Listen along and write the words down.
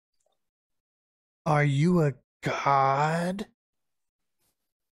Are you a god?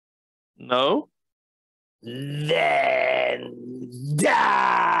 No. Then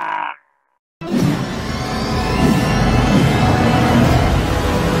die.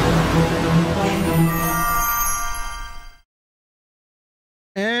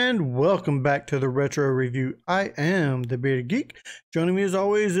 And welcome back to the Retro Review. I am the Bearded Geek. Joining me as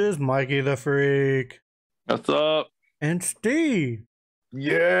always is Mikey the Freak. What's up? And Steve.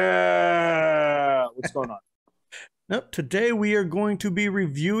 Yeah. What's going on? Nope, today we are going to be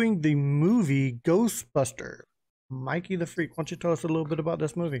reviewing the movie Ghostbusters. Mikey the Freak, why don't you tell us a little bit about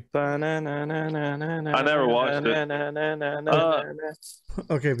this movie? I never watched it.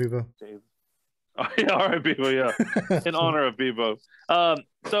 Okay, Bebo. All right, Bebo. Yeah, in honor of Bebo.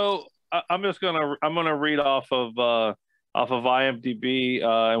 So I'm gonna read off of IMDb,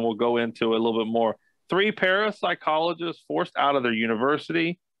 and we'll go into it a little bit more. 3 parapsychologists forced out of their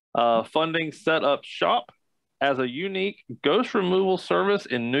university funding set up shop as a unique ghost removal service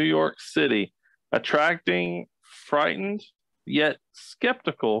in New York City, attracting frightened yet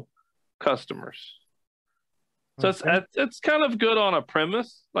skeptical customers. So it's kind of good on a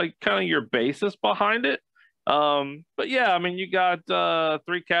premise, like kind of your basis behind it. But yeah, I mean, you got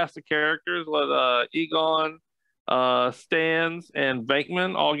 3 cast of characters. Let Egon, Stans, and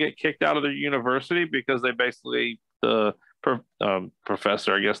Venkman all get kicked out of their university because they basically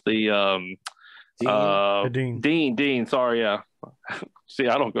professor, I guess Dean. Sorry, yeah. See,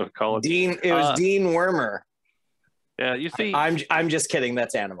 I don't go to college. Dean. It was Dean Wormer. Yeah, you see, I'm just kidding.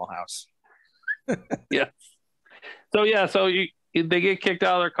 That's Animal House. Yeah. So they get kicked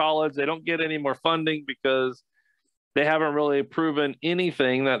out of their college. They don't get any more funding because they haven't really proven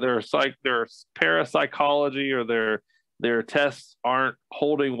anything that their parapsychology or their tests aren't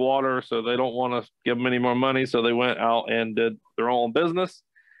holding water. So they don't want to give them any more money. So they went out and did their own business.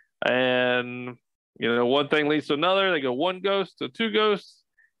 And one thing leads to another. They go 1 ghost to 2 ghosts,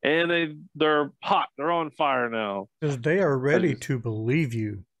 and they're hot. They're on fire now because they are ready to believe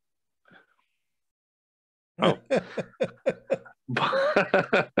you. Oh.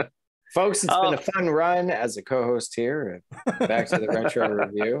 Folks, it's been a fun run as a co-host here. Back to the Retro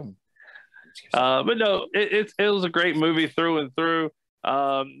Review. But no, it was a great movie through and through.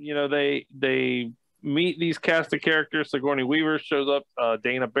 They meet these cast of characters. Sigourney Weaver shows up,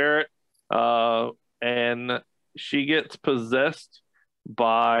 Dana Barrett, and she gets possessed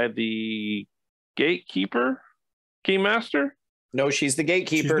by the gatekeeper, keymaster. No, she's the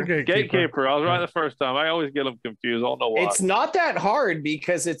gatekeeper. Gatekeeper. I was right the first time. I always get them confused. I don't know why. It's not that hard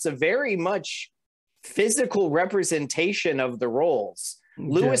because it's a very much physical representation of the roles. Yes.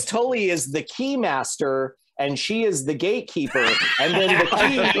 Louis Tully is the keymaster and she is the gatekeeper. And then the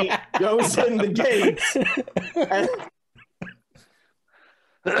key goes in the gate.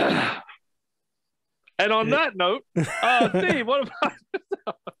 And on that note, Steve, what about...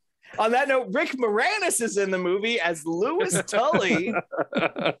 On that note, Rick Moranis is in the movie as Louis Tully.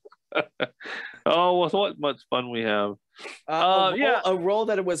 Oh, what much fun we have. A role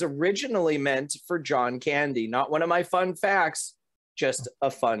that was originally meant for John Candy. Not one of my fun facts, just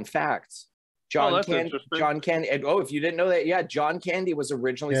a fun fact. John Candy. Oh, if you didn't know that, yeah, John Candy was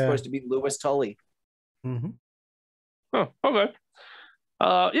originally supposed to be Louis Tully. Mm-hmm. Oh, okay.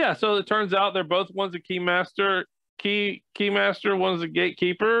 So it turns out they're both one's a keymaster, one's a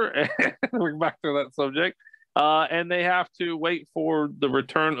gatekeeper, and we're back to that subject. And they have to wait for the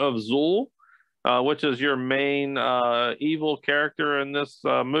return of Zuul, which is your main evil character in this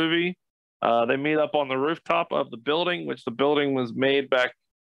movie. They meet up on the rooftop of the building, which the building was made back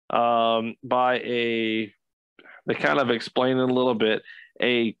by they kind of explain it a little bit,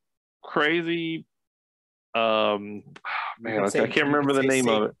 a crazy I can't remember the name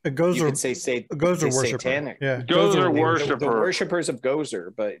of it. A Gozer worshiper. Yeah, Gozer worshiper. The worshippers of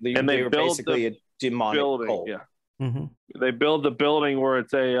Gozer, but they were basically a demonic cult. Yeah, mm-hmm. They build the building where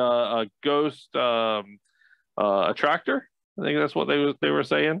it's a ghost attractor. I think that's what they were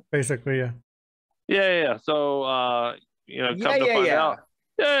saying. Basically, yeah. Yeah. So come to find out.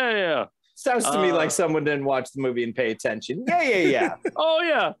 Yeah. Sounds to me like someone didn't watch the movie and pay attention. Yeah. Oh,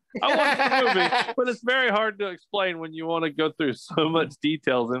 yeah. I watched the movie, but it's very hard to explain when you want to go through so much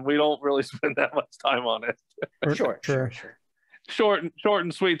details, and we don't really spend that much time on it. Sure. Short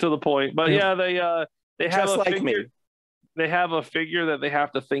and sweet to the point. But yeah, they have just a like figure. Me. They have a figure that they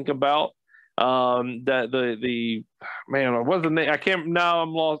have to think about. That the man, what's the name? I can't now.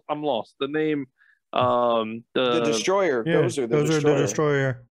 I'm lost. The name. The Destroyer. Yeah, those are the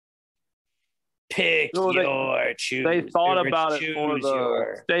Destroyer. Pick your choose. They thought about it for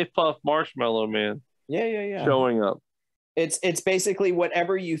the Stay Puft Marshmallow Man. Yeah. Showing up. It's basically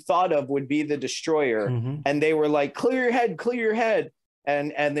whatever you thought of would be the destroyer, Mhm. and they were like, clear your head, clear your head.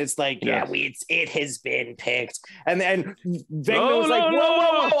 And it's like, Yes. it has been picked. And then Vegna was like,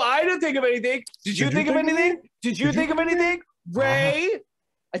 whoa, I didn't think of anything. Did you think of anything? Did you think of anything? Ray?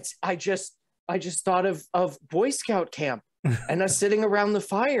 I just thought of Boy Scout camp and us sitting around the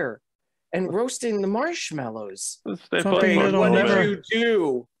fire and roasting the marshmallows. Something Ray, that'll what never did you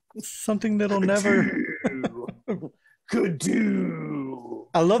do? something that'll never Could do.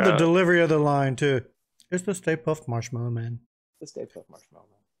 I love the delivery of the line too. It's the Stay Puft Marshmallow Man. The Stay Puft Marshmallow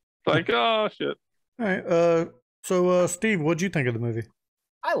Man. Like, oh shit. All right. So Steve, what'd you think of the movie?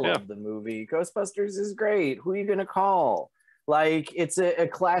 I love the movie. Ghostbusters is great. Who are you gonna call? Like, it's a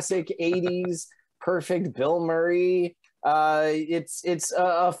classic 80s perfect Bill Murray. It's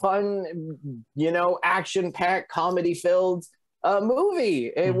a fun, action-packed, comedy-filled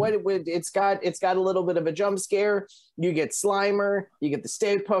movie. It's got a little bit of a jump scare. You get Slimer, you get the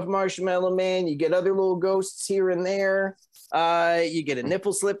Stay Puft Marshmallow Man, you get other little ghosts here and there. You get a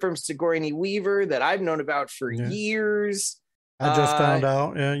nipple slip from Sigourney Weaver that I've known about for years. I just found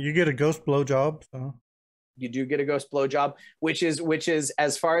out. Yeah, you get a ghost blowjob. So. You do get a ghost blowjob, which is,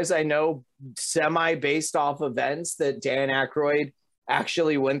 as far as I know, semi based off events that Dan Aykroyd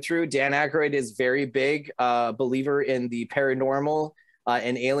actually went through. Dan Aykroyd is very big believer in the paranormal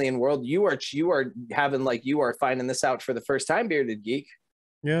and alien world. You are finding this out for the first time, Bearded Geek.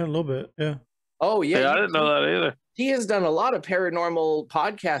 Yeah, a little bit. Yeah. Oh yeah, I didn't know that either. He has done a lot of paranormal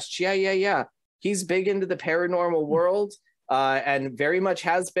podcasts. Yeah. He's big into the paranormal world. And very much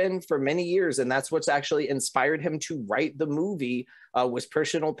has been for many years. And that's what's actually inspired him to write the movie, was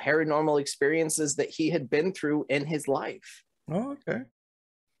personal paranormal experiences that he had been through in his life. Oh, okay.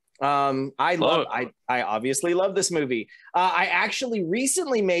 I obviously love this movie. I actually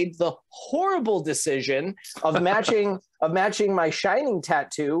recently made the horrible decision of matching my Shining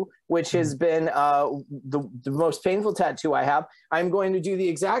tattoo, which has been the most painful tattoo I have. I'm going to do the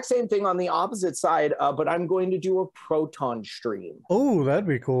exact same thing on the opposite side, but I'm going to do a proton stream. Oh, that'd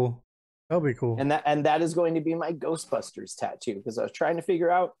be cool. That'll be cool. And that is going to be my Ghostbusters tattoo, because I was trying to figure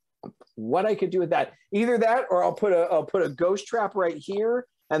out what I could do with that. Either that, or I'll put a ghost trap right here.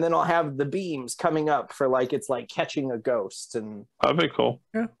 And then I'll have the beams coming up for it's like catching a ghost. And that'd be cool.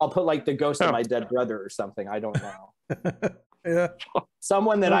 Yeah. I'll put like the ghost of my dead brother or something. I don't know. Yeah.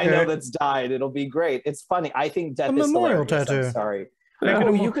 Someone that I know that's died. It'll be great. It's funny. I think death is memorial hilarious. tattoo. I'm sorry. Yeah.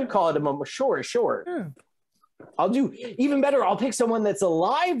 You could call it a memorial. Sure. Yeah. I'll do even better. I'll pick someone that's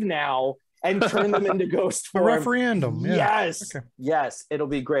alive now and turn them into ghost form. A referendum. Yeah. Yes. Okay. Yes. It'll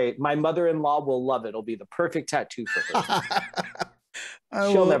be great. My mother-in-law will love it. It'll be the perfect tattoo for her.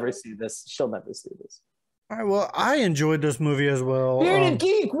 She'll never see this. All right, well, I enjoyed this movie as well. Bearded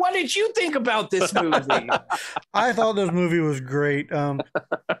Geek, what did you think about this movie? I thought this movie was great. The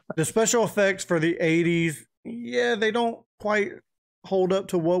special effects for the 80s, they don't quite hold up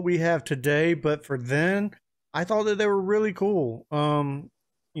to what we have today, but for then, I thought that they were really cool. Some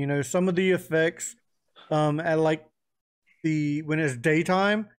of the effects at when it's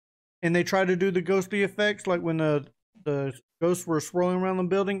daytime and they try to do the ghostly effects, like when the ghosts were swirling around the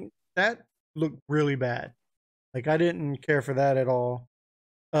building, that looked really bad. I didn't care for that at all.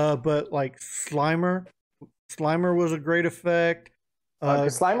 But Slimer was a great effect.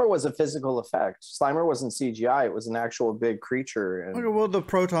 Slimer was a physical effect. Slimer wasn't CGI. It was an actual big creature. And... well, the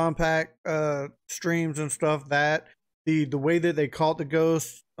proton pack streams and stuff, that the way that they caught the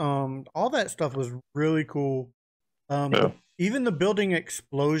ghosts, all that stuff was really cool. Even the building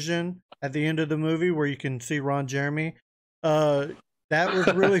explosion at the end of the movie where you can see Ron Jeremy, that was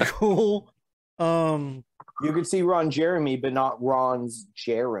really cool. You could see Ron Jeremy, but not Ron's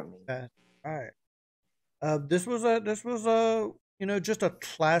Jeremy. All right. This was just a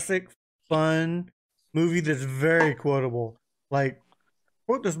classic, fun movie that's very quotable.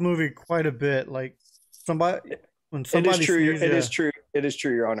 Quote this movie quite a bit. When somebody it is true. It is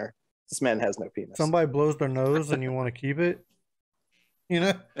true, Your Honor. This man has no penis. Somebody blows their nose and you want to keep it.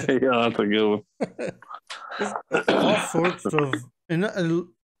 Yeah, that's a good one. All sorts of, and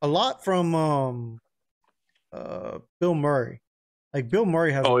a lot from Bill Murray. Bill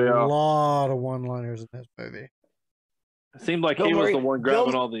Murray has a lot of one-liners in this movie. It seemed like he was the one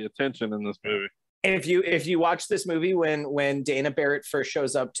grabbing all the attention in this movie. If you watch this movie, when Dana Barrett first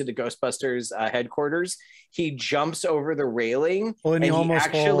shows up to the Ghostbusters headquarters, he jumps over the railing and he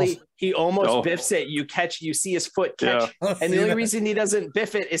almost biffs it. You see his foot catch, and the only reason he doesn't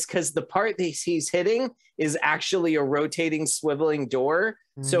biff it is because the part that he's hitting is actually a rotating, swiveling door,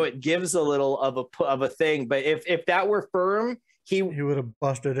 so it gives a little of a thing. But if that were firm, he would have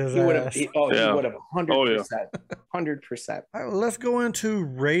busted his ass. He would have 100%. 100%. All right, let's go into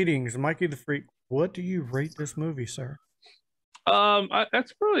ratings. Mikey the Freak, what do you rate this movie, sir?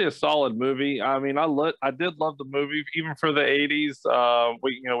 That's really a solid movie. I mean, I did love the movie, even for the 80s.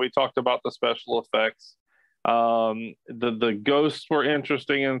 We talked about the special effects. The ghosts were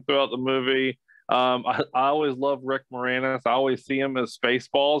interesting and throughout the movie. I always loved Rick Moranis. I always see him as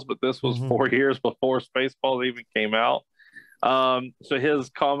Spaceballs, but this was 4 years before Spaceballs even came out. So his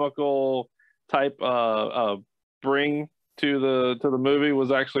comical type bring to the movie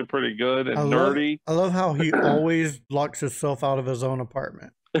was actually pretty good and nerdy. I love how he always locks himself out of his own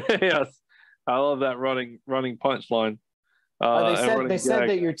apartment. Yes, I love that running punchline. They said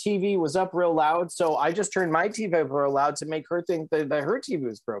that your TV was up real loud, so I just turned my TV up real loud to make her think that her TV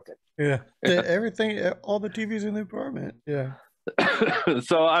was broken. Yeah, everything, all the TVs in the apartment. Yeah.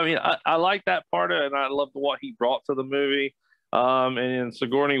 So I mean, I like that part of it, and I loved what he brought to the movie. And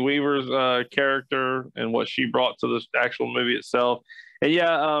Sigourney Weaver's character and what she brought to the actual movie itself. And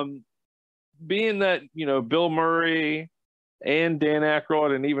yeah, being that Bill Murray and Dan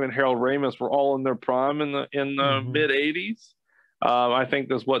Aykroyd and even Harold Ramis were all in their prime in the mid 80s. I think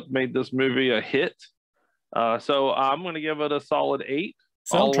that's what made this movie a hit. So I'm going to give it a solid 8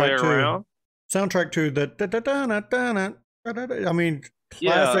 all the way around. Soundtrack too. I mean,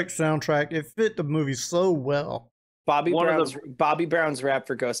 classic soundtrack. It fit the movie so well. Bobby Brown's rap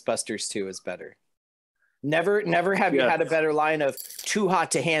for Ghostbusters 2 is better. Never have you had a better line of too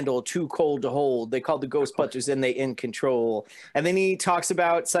hot to handle, too cold to hold. They called the Ghostbusters and they in control. And then he talks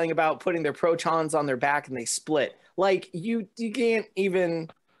about something about putting their protons on their back and they split. Like you can't even.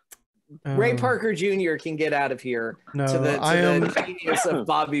 Ray Parker Jr. can get out of here to the genius of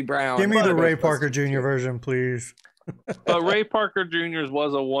Bobby Brown. Give me the Ray Parker Jr. version, please. But Ray Parker Jr.'s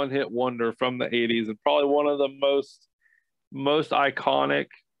was a one-hit wonder from the 80s and probably one of the most iconic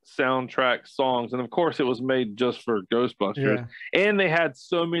soundtrack songs. And of course, it was made just for Ghostbusters. Yeah. And they had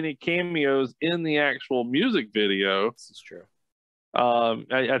so many cameos in the actual music video. This is true.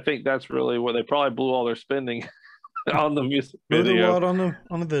 I think that's really what they probably blew all their spending on the music video.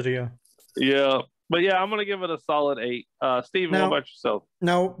 On the video. Yeah. But yeah, I'm going to give it a solid 8. Steven, what about yourself?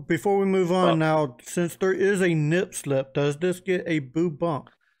 Now, before we move on, since there is a nip slip, does this get a boob bump?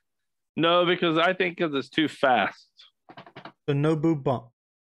 No, because I think it's too fast. So no boob bump?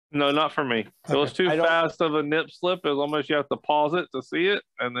 No, not for me. Okay. It was too fast of a nip slip. It's almost you have to pause it to see it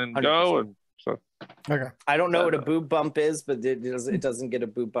and then 100%. Go. And so. Okay. I don't know what a boob bump is, but it doesn't get a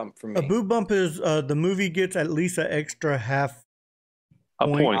boob bump for me. A boob bump is the movie gets at least an extra half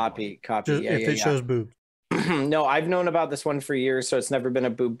point. Copy. If it shows boobs. No, I've known about this one for years, so it's never been a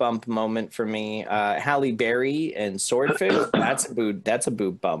boob bump moment for me. Halle Berry and Swordfish, that's a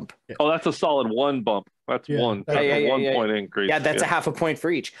boob bump. Oh, that's a solid 1 bump. That's one. That's a 1 point increase. Yeah, that's a half a point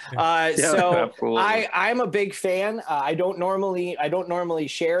for each. So I'm a big fan. I don't normally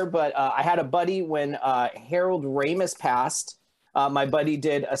share, but I had a buddy when Harold Ramis passed. My buddy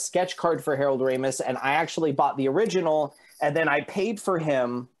did a sketch card for Harold Ramis, and I actually bought the original, and then I paid for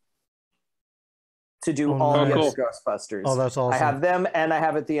him to do all the Ghostbusters. Oh, that's awesome. I have them, and I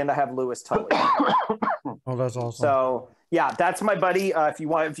have at the end, I have Louis Tully. Oh, that's awesome. So yeah, that's my buddy. If you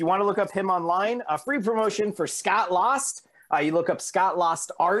want to look up him online, free promotion for Scott Lost. You look up Scott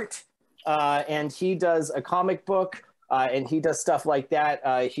Lost Art, and he does a comic book, and he does stuff like that.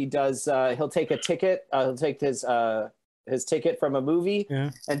 He'll take a ticket. He'll take his ticket from a movie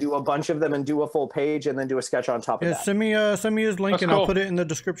and do a bunch of them and do a full page and then do a sketch on top of that. Send me his link. That's cool. I'll put it in the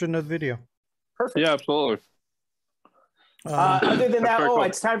description of the video. Perfect. Yeah, absolutely. Other than that, cool.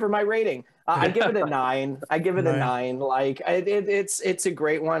 It's time for my rating. I give it a 9. I give it a 9. Like it's a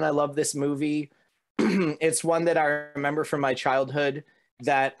great one. I love this movie. It's one that I remember from my childhood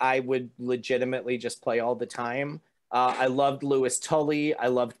that I would legitimately just play all the time. I loved Louis Tully. I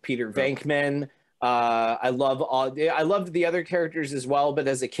loved Peter Venkman. I loved the other characters as well, but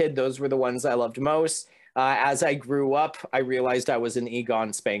as a kid, those were the ones I loved most. As I grew up, I realized I was an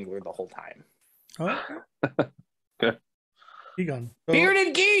Egon Spangler the whole time. Okay. Egon.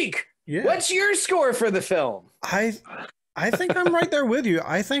 Bearded Geek. Yeah. What's your score for the film? I think I'm right there with you.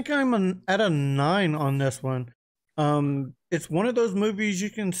 I think I'm at a 9 on this one. It's one of those movies you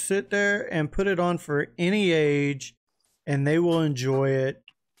can sit there and put it on for any age, and they will enjoy it.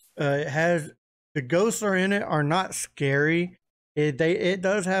 It has the ghosts are not scary. It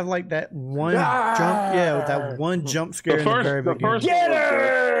does have like that one jump scare in the very beginning. Get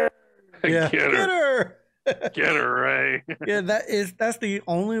her! Yeah, get her! Get her, Ray. Yeah, that's the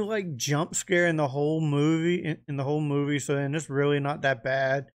only like jump scare in the whole movie. In the whole movie, and it's really not that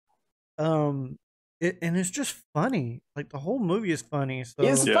bad. and it's just funny. Like the whole movie is funny. So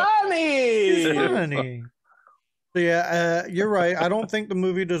It's Yeah. funny. it's funny. So yeah, you're right. I don't think the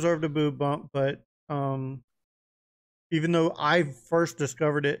movie deserved a boob bump, but even though I first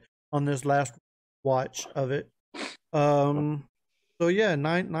discovered it on this last watch of it, so yeah,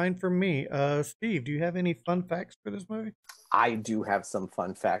 nine for me. Steve, do you have any fun facts for this movie? I do have some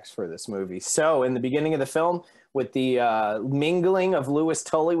fun facts for this movie. So, in the beginning of the film, with the mingling of Louis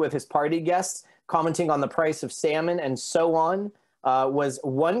Tully with his party guests, commenting on the price of salmon and so on, was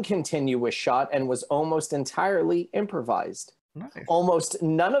one continuous shot and was almost entirely improvised. Nice. Almost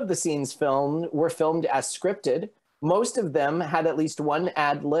none of the scenes were filmed as scripted. Most of them had at least one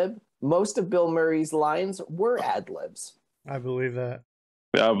ad lib. Most of Bill Murray's lines were ad libs. I believe that.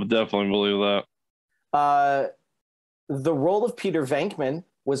 Yeah, I would definitely believe that. The role of Peter Venkman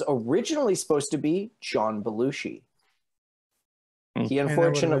was originally supposed to be John Belushi. He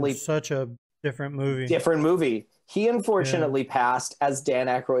unfortunately such a different movie. He unfortunately passed as Dan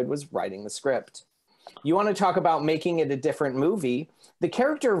Aykroyd was writing the script. You want to talk about making it a different movie? The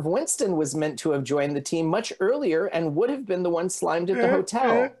character of Winston was meant to have joined the team much earlier and would have been the one slimed at the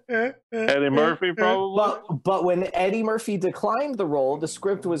hotel. Eddie Murphy, probably. But when Eddie Murphy declined the role, the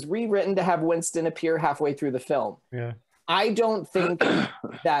script was rewritten to have Winston appear halfway through the film. Yeah. I don't think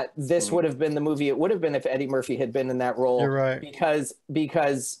that this would have been the movie it would have been if Eddie Murphy had been in that role. You're right. Because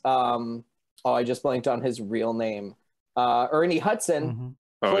I just blanked on his real name. Ernie Hudson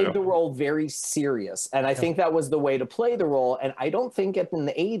played the role very serious. And I think that was the way to play the role. And I don't think in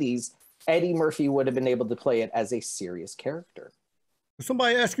the 80s, Eddie Murphy would have been able to play it as a serious character. If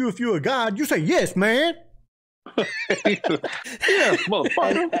somebody asks you if you're a god, you say, yes, man. Yeah,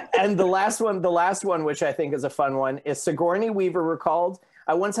 motherfucker. And the last one, which I think is a fun one, is Sigourney Weaver recalled,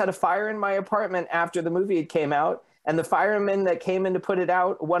 I once had a fire in my apartment after the movie had came out. And the firemen that came in to put it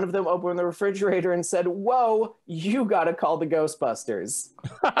out, one of them opened the refrigerator and said, whoa, you got to call the Ghostbusters.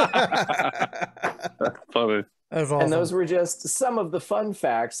 That's funny. That's awesome. And those were just some of the fun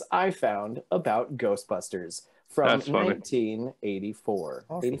facts I found about Ghostbusters from 1984.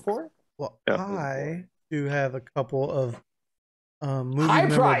 Awesome. 84? Well, Yeah. I do have a couple of movie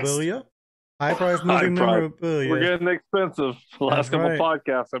High-priced. memorabilia. High-priced movie memorabilia. We're getting expensive. The last That's couple right.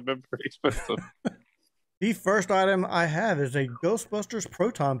 podcasts have been pretty expensive. The first item I have is a Ghostbusters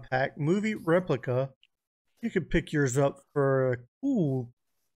Proton Pack movie replica. You could pick yours up for a cool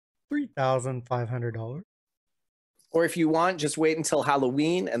 $3,500. Or if you want, just wait until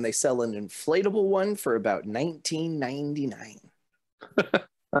Halloween and they sell an inflatable one for about $19.99.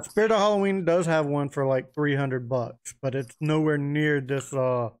 Spirit of Halloween does have one for like $300, but it's nowhere near this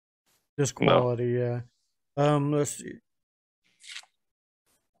quality. Yeah. Let's see.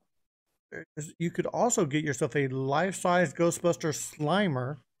 You could also get yourself a life-size Ghostbuster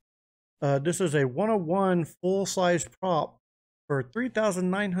Slimer. This is a 101 full-size prop for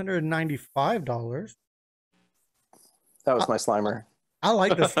 $3,995. That was my Slimer. I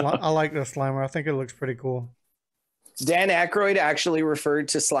like this. I like this Slimer. I think it looks pretty cool. Dan Aykroyd actually referred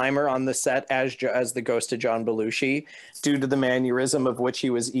to Slimer on the set as the ghost of John Belushi due to the mannerism of which he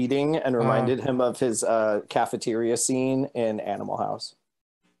was eating and reminded him of his cafeteria scene in Animal House.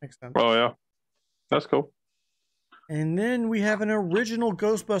 Makes sense. Oh, yeah. That's cool. And then we have an original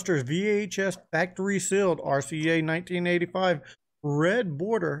Ghostbusters VHS factory sealed RCA 1985 red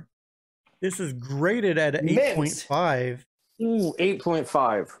border. This is graded at 8.5. Ooh,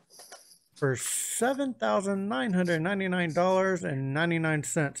 8.5. For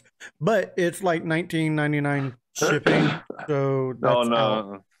 $7,999.99. But it's like $19.99 shipping. So that's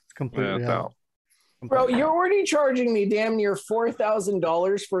out. It's completely out. Bro, you're already charging me damn near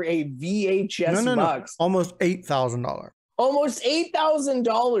 $4,000 for a VHS box. Almost $8,000. Almost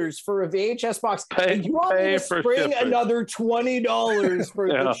 $8,000 for a VHS box. You want me to spring another $20 for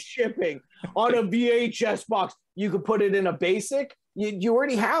the shipping on a VHS box? You could put it in a basic. You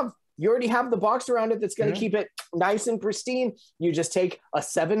already have the box around it that's going to keep it nice and pristine. You just take a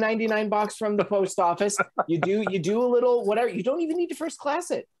 $7.99 box from the post office. You do a little whatever. You don't even need to first class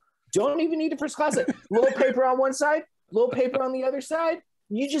it. Little paper on one side, little paper on the other side.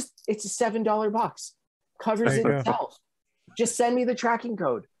 It's a $7 box. Covers it itself. Just send me the tracking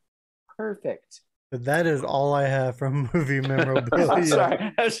code. Perfect. But that is all I have from movie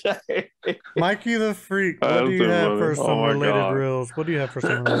memorabilia. I'm sorry. Mikey the Freak, what do you have for some related reels? What do you have for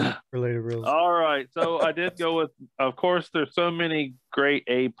some related reels? All right. So I did go with, of course, there's so many great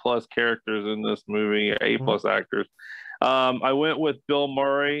A-plus characters in this movie, A-plus actors. I went with Bill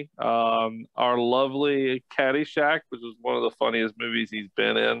Murray, our lovely Caddyshack, which is one of the funniest movies he's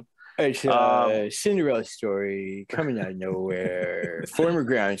been in. It's a Cinderella story coming out of nowhere. Former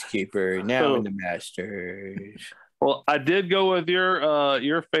groundskeeper, now in the Masters. Well, I did go with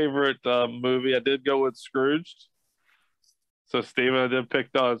your favorite movie. I did go with Scrooged. So, Steven, I did pick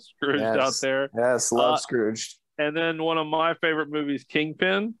on Scrooged out there. Yes, love Scrooged. And then one of my favorite movies,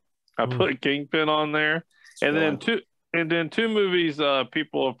 Kingpin. I put Kingpin on there. And then two movies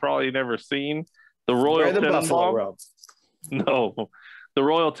people have probably never seen. The Royal Tenenbaums. No. The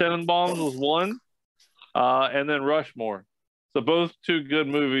Royal Tenenbaums was one. And then Rushmore. So both two good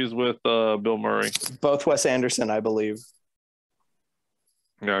movies with Bill Murray. Both Wes Anderson, I believe.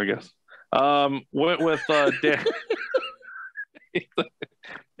 Yeah, I guess. Went with Dan.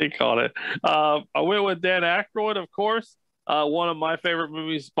 He caught it. I went with Dan Aykroyd, of course. One of my favorite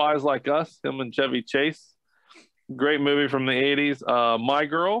movies, Spies Like Us, him and Chevy Chase. Great movie from the 80s. My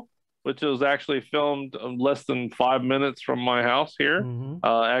Girl, which was actually filmed less than 5 minutes from my house here,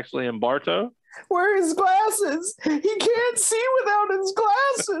 actually in Bartow. Where are his glasses? He can't see without his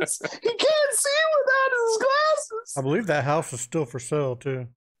glasses. He can't see without his glasses. I believe that house is still for sale too.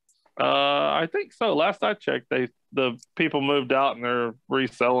 I think so. Last I checked, the people moved out and they're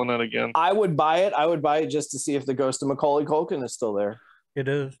reselling it again. I would buy it. I would buy it just to see if the ghost of Macaulay Culkin is still there. It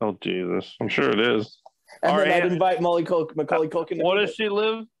is. Oh Jesus, I'm sure it is. And then I'd invite Macaulay Culkin. What does she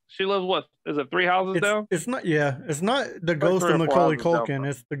live? She lives what? Is it 3 houses down? It's not. Yeah, it's not the ghost of Macaulay Culkin.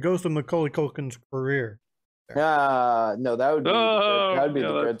 It's the ghost of Macaulay Culkin's career. No, that would be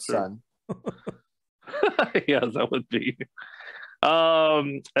the good son. Yes, that would be.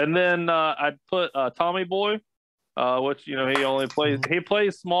 And then I'd put Tommy Boy, which he only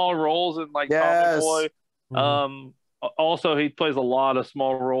plays small roles in Tommy Boy. Also he plays a lot of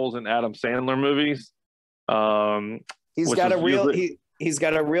small roles in Adam Sandler movies. He's got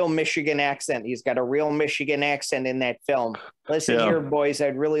a real Michigan accent. He's got a real Michigan accent in that film. Listen here, boys,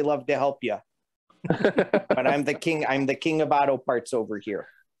 I'd really love to help you. But I'm the king of auto parts over here.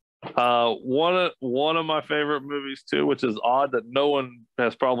 One of my favorite movies too, which is odd that no one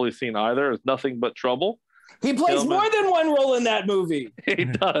has probably seen either, is Nothing But Trouble. He plays more than one role in that movie. He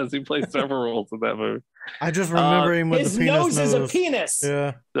does. He plays several roles in that movie. I just remember him with his the penis nose is a penis.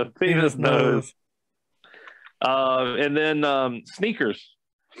 Yeah, the penis nose. And then Sneakers,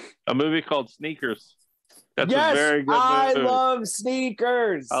 a movie called Sneakers. That's a very good movie. I love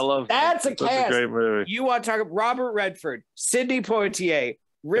Sneakers. That's a great movie. You want to talk about Robert Redford, Sidney Poitier,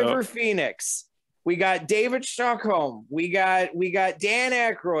 River Phoenix. We got David Stockholm. We got Dan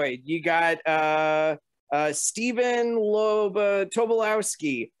Aykroyd. You got Stephen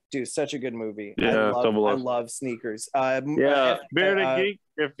Tobolowsky. Dude, such a good movie. Yeah, I love Sneakers. Bearded Geek.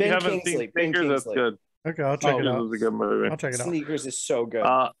 If you haven't seen Sneakers, that's good. Okay, I'll check it out. It's a good movie. I'll check it out. Sneakers is so good.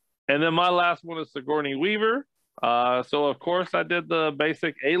 And then my last one is Sigourney Weaver. So of course I did the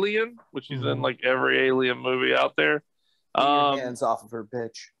basic Alien, which is in every Alien movie out there. Get your hands off of her,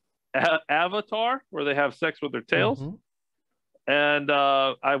 bitch. Avatar, where they have sex with their tails. And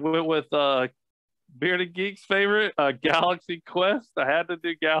I went with Bearded Geek's favorite, Galaxy Quest. I had to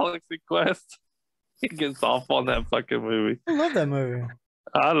do Galaxy Quest. He gets off on that fucking movie. I love that movie.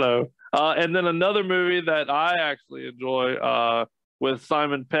 I know. And then another movie that I actually enjoy with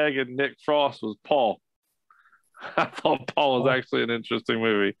Simon Pegg and Nick Frost was Paul. I thought Paul was actually an interesting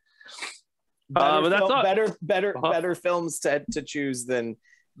movie. Better films to choose than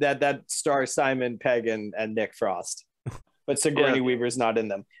that star Simon Pegg and Nick Frost. But Sigourney Weaver's not in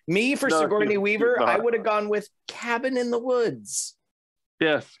them. Sigourney Weaver, I would have gone with Cabin in the Woods.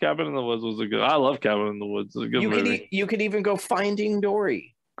 Yes, Cabin in the Woods was I love Cabin in the Woods. It's a good movie. You could even go Finding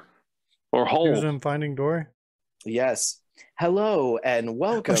Dory. Or Hole. She was in Finding Dory? Yes. Hello and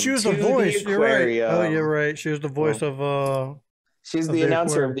welcome. She was the voice. You're right. Oh, you're right. She was the voice of. She's the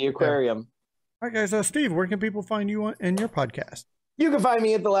announcer of the aquarium. Yeah. All right, guys. Steve, where can people find you in your podcast? You can find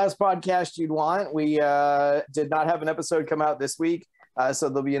me at the last podcast you'd want. We did not have an episode come out this week, so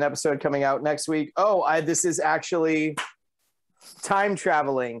there'll be an episode coming out next week. This is actually time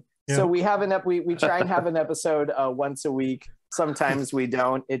traveling. Yeah. So we have we try and have an episode once a week. Sometimes we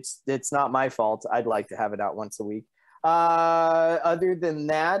don't. It's not my fault. I'd like to have it out once a week. Other than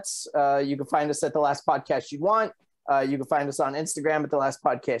that, you can find us at the last podcast you'd want. You can find us on Instagram at the last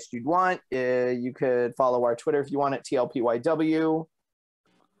podcast you'd want. You could follow our Twitter if you want at TLPYW.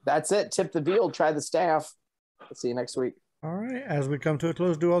 That's it. Tip the veal. Try the staff. We'll see you next week. All right. As we come to a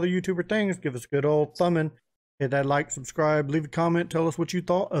close, do all the YouTuber things. Give us a good old thumbing. Hit that like, subscribe, leave a comment. Tell us what you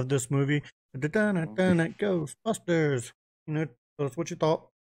thought of this movie. Ghostbusters. Tell us what you thought.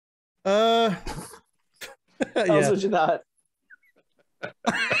 Tell us what you thought.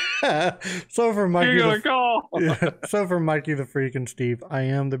 So for Mikey, You're gonna call. so for Mikey the Freak and Steve, I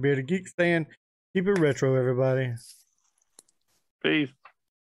am the Bearded Geek stand. Keep it retro, everybody. Peace.